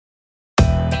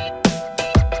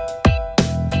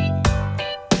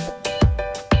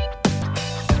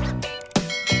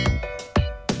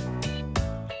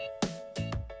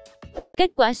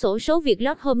Kết quả xổ số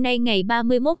Vietlott hôm nay ngày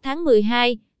 31 tháng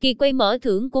 12, kỳ quay mở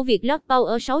thưởng của Vietlott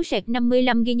Power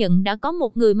 6/55 ghi nhận đã có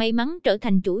một người may mắn trở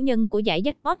thành chủ nhân của giải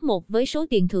Jackpot 1 với số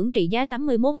tiền thưởng trị giá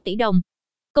 81 tỷ đồng.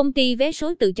 Công ty vé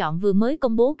số tự chọn vừa mới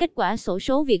công bố kết quả xổ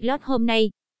số Vietlott hôm nay.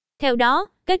 Theo đó,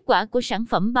 kết quả của sản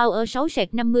phẩm Power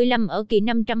 6/55 ở kỳ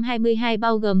 522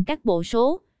 bao gồm các bộ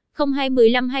số 02,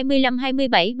 15, 25,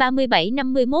 27, 37,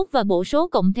 51 và bộ số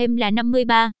cộng thêm là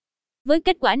 53. Với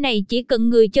kết quả này, chỉ cần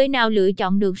người chơi nào lựa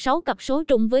chọn được 6 cặp số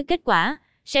trùng với kết quả,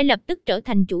 sẽ lập tức trở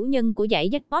thành chủ nhân của giải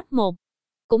Jackpot 1.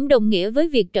 Cũng đồng nghĩa với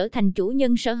việc trở thành chủ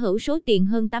nhân sở hữu số tiền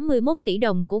hơn 81 tỷ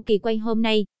đồng của kỳ quay hôm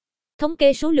nay. Thống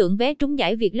kê số lượng vé trúng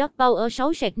giải Vietlott Power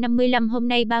 6/55 hôm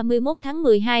nay 31 tháng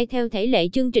 12 theo thể lệ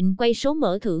chương trình quay số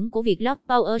mở thưởng của Vietlott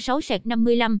Power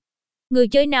 6/55. Người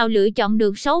chơi nào lựa chọn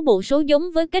được 6 bộ số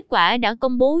giống với kết quả đã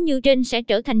công bố như trên sẽ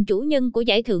trở thành chủ nhân của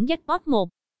giải thưởng Jackpot 1.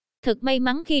 Thật may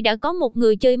mắn khi đã có một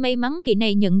người chơi may mắn kỳ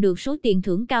này nhận được số tiền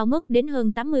thưởng cao mức đến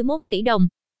hơn 81 tỷ đồng.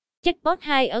 Jackpot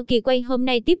 2 ở kỳ quay hôm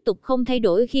nay tiếp tục không thay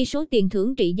đổi khi số tiền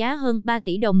thưởng trị giá hơn 3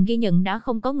 tỷ đồng ghi nhận đã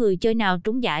không có người chơi nào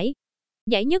trúng giải.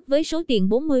 Giải nhất với số tiền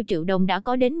 40 triệu đồng đã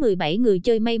có đến 17 người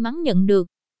chơi may mắn nhận được.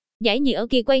 Giải nhì ở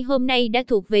kỳ quay hôm nay đã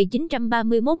thuộc về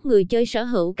 931 người chơi sở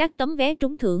hữu các tấm vé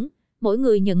trúng thưởng, mỗi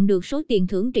người nhận được số tiền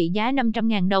thưởng trị giá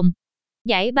 500.000 đồng.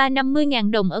 Giải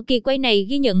 350.000 đồng ở kỳ quay này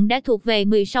ghi nhận đã thuộc về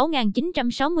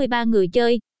 16.963 người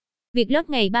chơi. Vietlott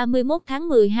ngày 31 tháng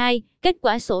 12, kết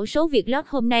quả xổ số Vietlott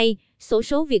hôm nay, xổ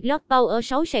số Vietlott Power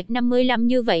 6/55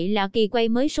 như vậy là kỳ quay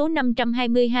mới số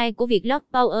 522 của Vietlott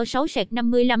Power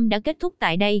 6/55 đã kết thúc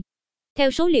tại đây.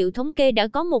 Theo số liệu thống kê đã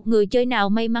có một người chơi nào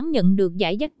may mắn nhận được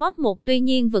giải Jackpot 1, tuy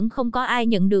nhiên vẫn không có ai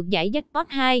nhận được giải Jackpot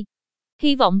 2.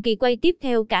 Hy vọng kỳ quay tiếp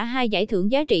theo cả hai giải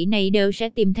thưởng giá trị này đều sẽ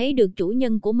tìm thấy được chủ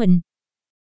nhân của mình.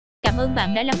 Cảm ơn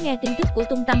bạn đã lắng nghe tin tức của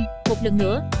Tung Tăng. Một lần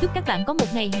nữa, chúc các bạn có một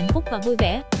ngày hạnh phúc và vui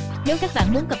vẻ. Nếu các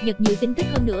bạn muốn cập nhật nhiều tin tức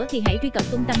hơn nữa thì hãy truy cập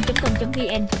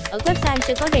tungtang.com.vn. Ở website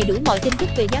sẽ có đầy đủ mọi tin tức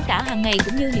về giá cả hàng ngày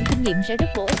cũng như những kinh nghiệm sẽ rất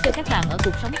bổ ích cho các bạn ở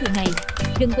cuộc sống thường ngày.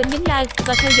 Đừng quên nhấn like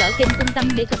và theo dõi kênh Tung Tăng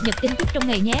để cập nhật tin tức trong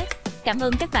ngày nhé. Cảm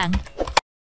ơn các bạn.